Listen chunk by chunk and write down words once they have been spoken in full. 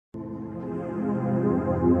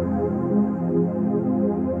We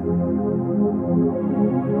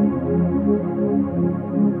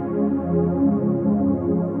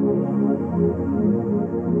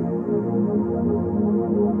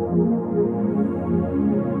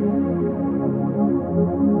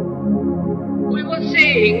were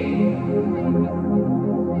saying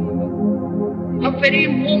how very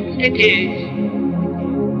important it is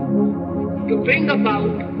to bring about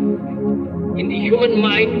in the human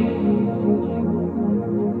mind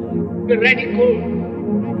the radical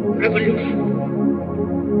revolution.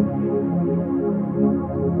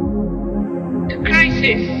 The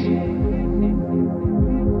crisis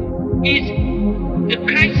is a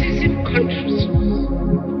crisis in consciousness,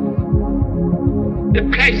 a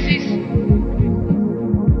crisis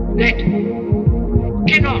that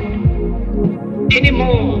cannot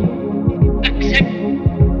anymore accept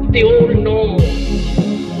the old norm,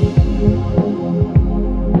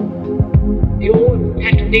 the old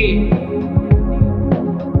pattern,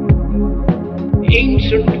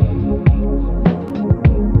 ancient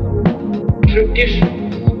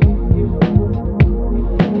traditions,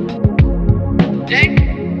 and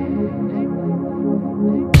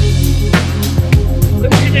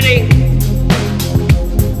considering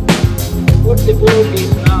what the world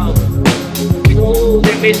is now, with all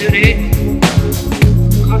the misery,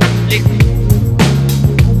 conflict,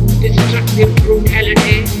 destructive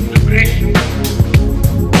brutality, aggression,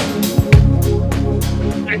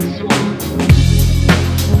 and so on.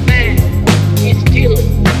 Man is still,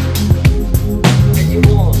 as he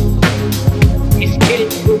was, is still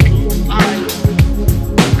brutal, violent,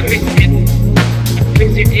 aggressive,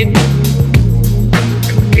 acquisitive,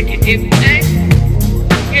 competitive, and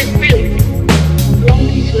is built along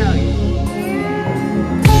his life.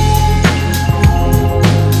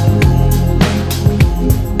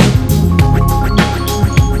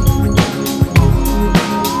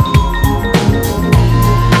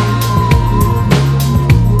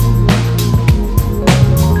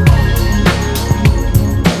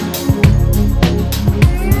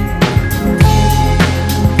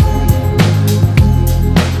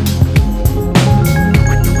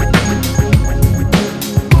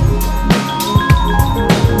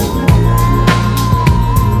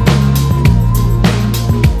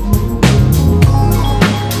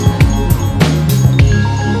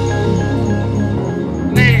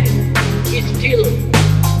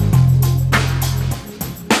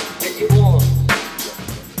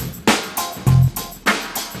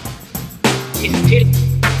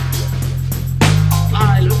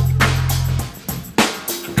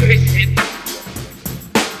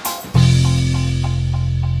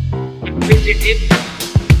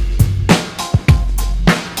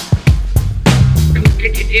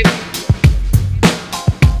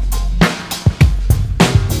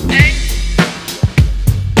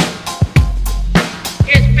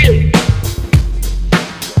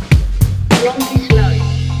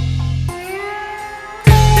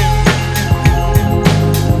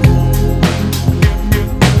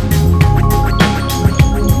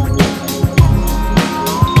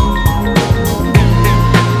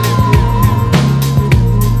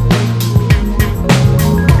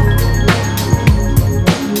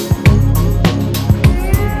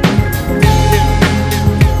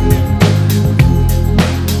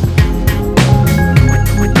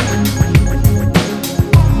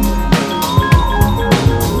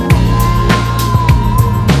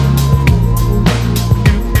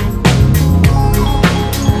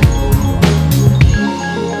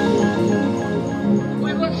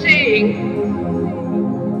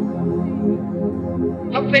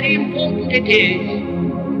 How very important it is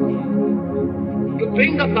to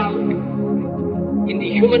bring about in the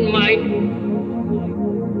human mind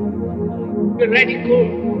the radical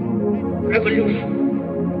revolution.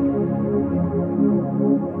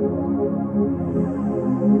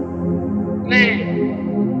 Man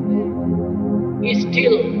is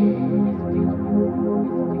still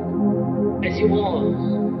as he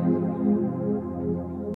was.